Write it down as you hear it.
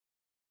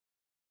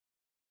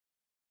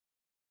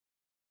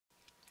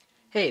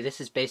Hey,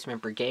 this is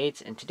Basement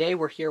Brigades, and today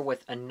we're here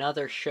with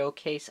another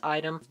showcase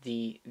item,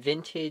 the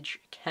vintage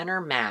Kenner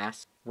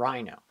M.A.S.K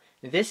Rhino.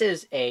 This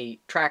is a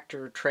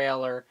tractor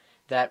trailer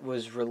that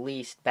was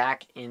released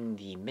back in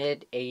the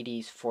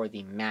mid-80s for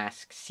the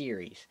M.A.S.K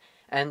series.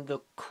 And the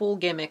cool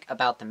gimmick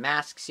about the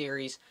M.A.S.K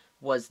series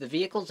was the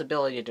vehicle's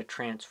ability to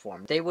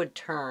transform. They would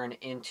turn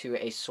into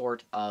a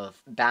sort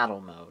of battle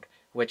mode,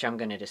 which I'm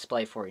going to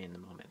display for you in a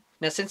moment.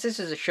 Now, since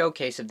this is a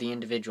showcase of the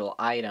individual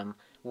item,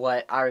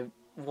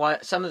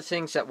 some of the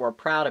things that we're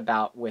proud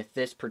about with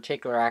this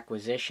particular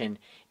acquisition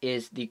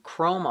is the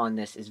chrome on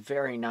this is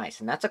very nice,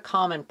 and that's a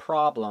common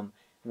problem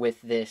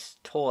with this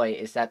toy,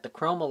 is that the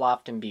chrome will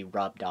often be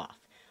rubbed off.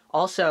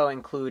 Also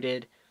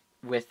included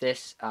with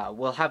this,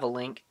 we'll have a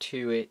link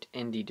to it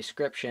in the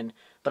description,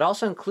 but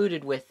also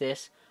included with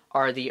this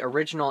are the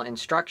original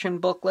instruction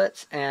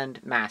booklets and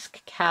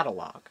M.A.S.K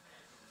catalog.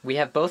 We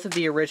have both of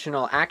the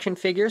original action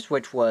figures,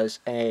 which was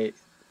a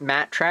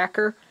Matt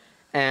Tracker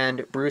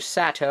and Bruce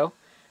Sato,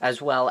 as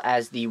well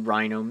as the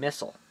Rhino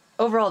missile.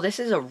 Overall,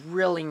 this is a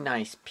really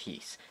nice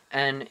piece,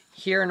 and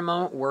here in a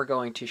moment we're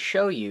going to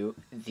show you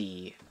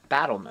the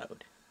battle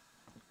mode.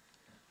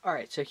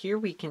 Alright, so here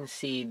we can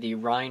see the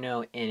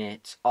Rhino in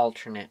its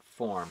alternate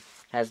form.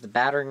 It has the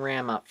battering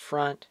ram up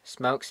front,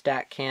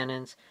 smokestack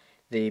cannons,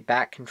 the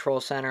back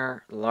control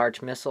center,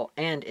 large missile,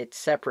 and its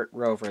separate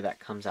rover that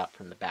comes out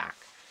from the back.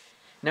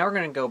 Now we're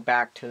going to go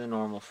back to the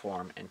normal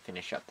form and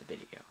finish up the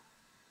video.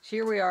 So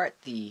here we are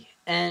at the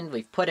end.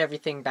 We've put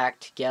everything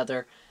back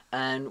together,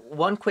 and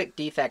one quick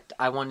defect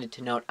I wanted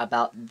to note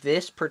about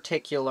this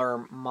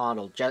particular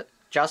model,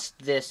 just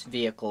this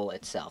vehicle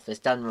itself. This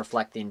doesn't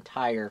reflect the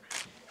entire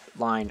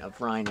line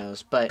of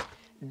Rhinos, but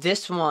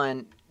this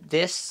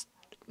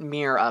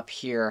mirror up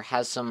here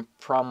has some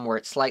problem where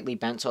it's slightly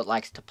bent, so it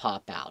likes to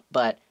pop out.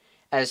 But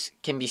as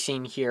can be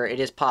seen here,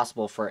 it is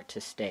possible for it to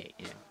stay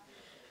in.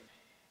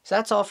 So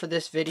that's all for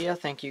this video.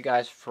 Thank you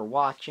guys for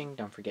watching.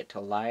 Don't forget to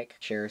like,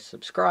 share,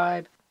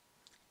 subscribe,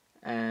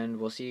 and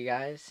we'll see you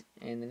guys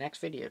in the next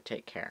video.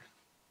 Take care.